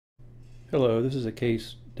Hello, this is a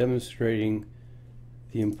case demonstrating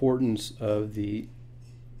the importance of the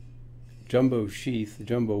jumbo sheath, the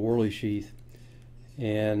jumbo Worley sheath,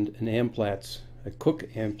 and an Amplatz, a Cook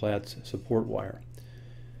Amplatz support wire.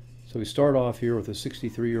 So we start off here with a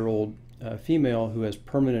 63-year-old female who has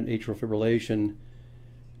permanent atrial fibrillation,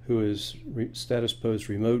 who is status post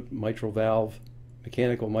remote mitral valve,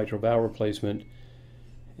 mechanical mitral valve replacement,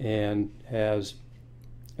 and has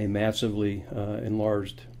a massively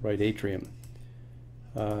enlarged right atrium.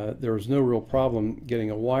 There was no real problem getting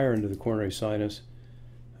a wire into the coronary sinus.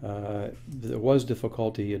 There was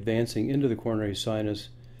difficulty advancing into the coronary sinus,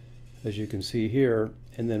 as you can see here,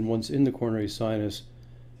 and then once in the coronary sinus,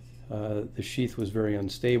 the sheath was very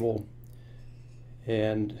unstable,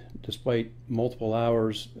 and despite multiple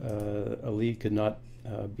hours, a lead could not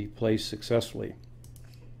be placed successfully.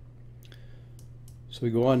 So we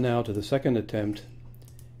go on now to the second attempt,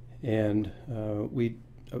 and we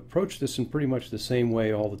approach this in pretty much the same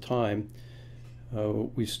way all the time.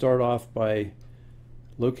 We start off by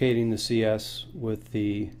locating the CS with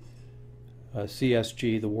the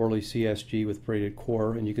CSG, the Worley CSG with braided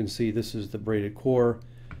core, and you can see this is the braided core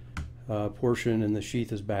portion, and the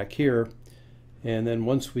sheath is back here. And then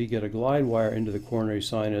once we get a glide wire into the coronary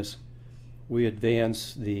sinus, we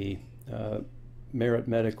advance the Merit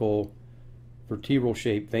Medical vertebral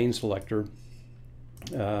shaped vein selector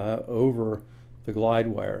over the glide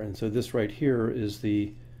wire. And so this right here is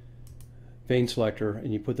the vein selector,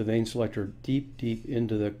 and you put the vein selector deep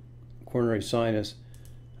into the coronary sinus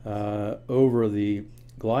over the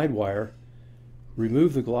glide wire,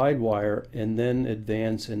 remove the glide wire, and then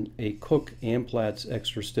advance in a Cook Amplatz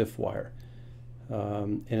extra stiff wire.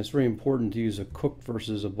 And it's very important to use a Cook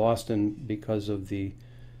versus a Boston because of the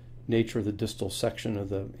nature of the distal section of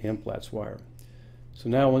the Amplatz wire. So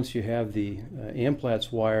now once you have the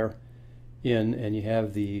Amplatz wire in and you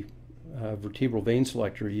have the vertebral vein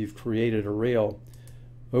selector, you've created a rail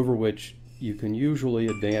over which you can usually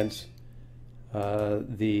advance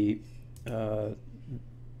the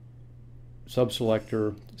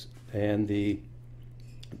subselector and the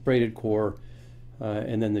braided core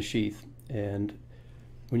and then the sheath. And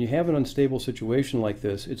when you have an unstable situation like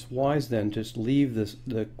this, it's wise then to just leave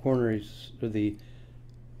the coronary, or the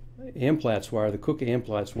Amplatz wire, the Cook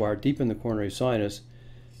Amplatz wire, deep in the coronary sinus,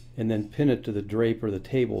 and then pin it to the drape or the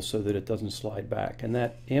table so that it doesn't slide back. And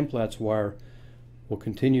that Amplatz wire will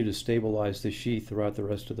continue to stabilize the sheath throughout the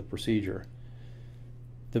rest of the procedure.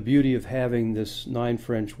 The beauty of having this 9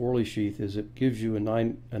 French Worley sheath is it gives you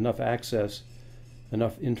enough access,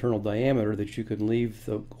 enough internal diameter that you can leave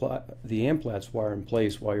the Amplatz wire in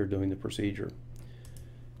place while you're doing the procedure.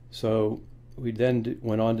 So we then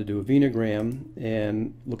went on to do a venogram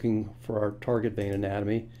and looking for our target vein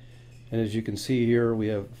anatomy. And as you can see here, we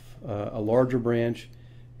have a larger branch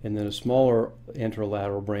and then a smaller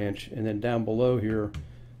anterolateral branch, and then down below here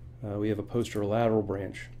we have a posterolateral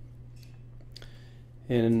branch.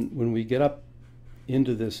 And when we get up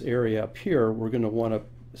into this area up here, we're going to want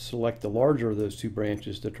to select the larger of those two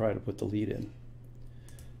branches to try to put the lead in.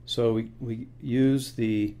 So we use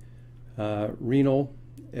the renal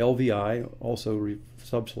LVI, also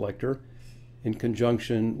subselector, in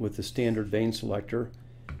conjunction with the standard vein selector,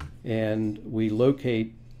 and we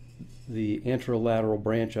locate the anterolateral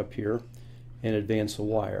branch up here and advance the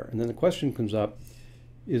wire. And then the question comes up,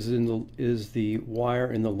 is the wire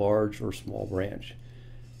in the large or small branch?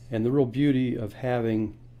 And the real beauty of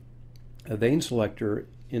having a vein selector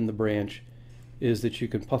in the branch is that you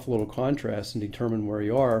can puff a little contrast and determine where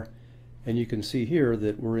you are, and you can see here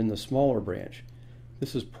that we're in the smaller branch.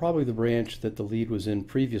 This is probably the branch that the lead was in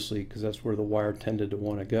previously, because that's where the wire tended to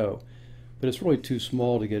want to go. But it's really too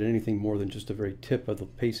small to get anything more than just a very tip of the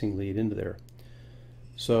pacing lead into there.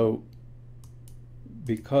 So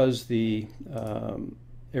because the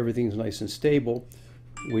everything's nice and stable,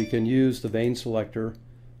 we can use the vein selector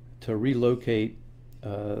to relocate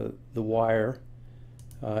the wire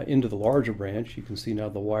into the larger branch. You can see now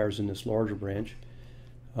the wire's in this larger branch.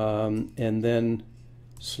 And then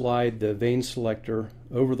slide the vein selector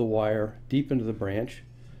over the wire deep into the branch.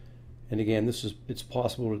 And again, it's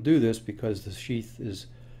possible to do this because the sheath is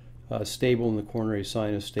stable in the coronary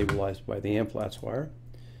sinus, stabilized by the Amplatz wire.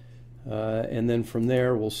 And then from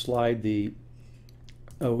there we'll slide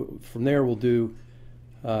from there we'll do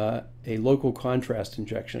a local contrast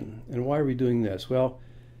injection. And why are we doing this? Well,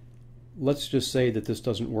 let's just say that this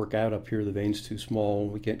doesn't work out up here, the vein's too small,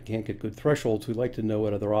 and we can't get good thresholds. We'd like to know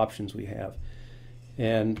what other options we have.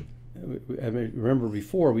 And I remember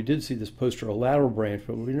before we did see this posterolateral branch,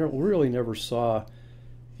 but we really never saw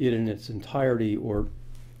it in its entirety, or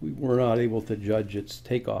we were not able to judge its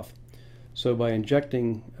takeoff. So by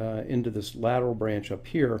injecting into this lateral branch up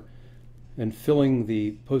here and filling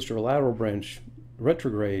the posterolateral branch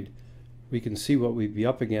retrograde, we can see what we'd be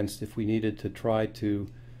up against if we needed to try to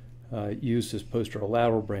use this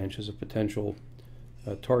posterolateral branch as a potential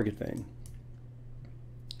target vein.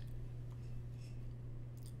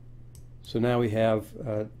 So now we have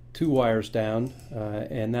 2 wires down,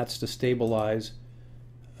 and that's to stabilize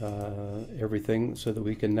everything so that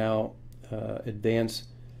we can now advance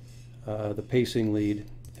the pacing lead,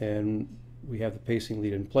 and we have the pacing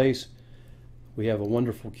lead in place. We have a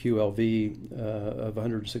wonderful QLV of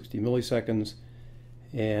 160 milliseconds,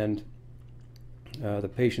 and the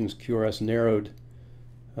patient's QRS narrowed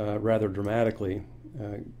rather dramatically,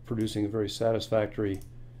 producing a very satisfactory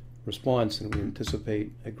response, and we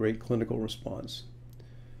anticipate a great clinical response.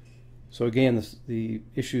 So again, the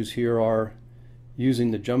issues here are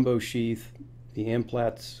using the jumbo sheath, the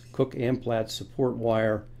Amplatz, Cook Amplatz support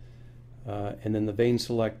wire, and then the vein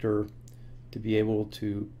selector to be able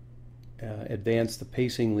to advance the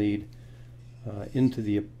pacing lead into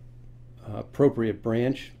the appropriate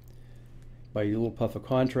branch by a little puff of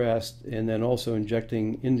contrast, and then also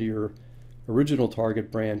injecting into your original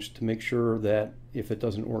target branch to make sure that if it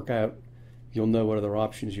doesn't work out, you'll know what other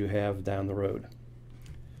options you have down the road.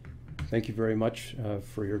 Thank you very much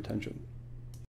for your attention.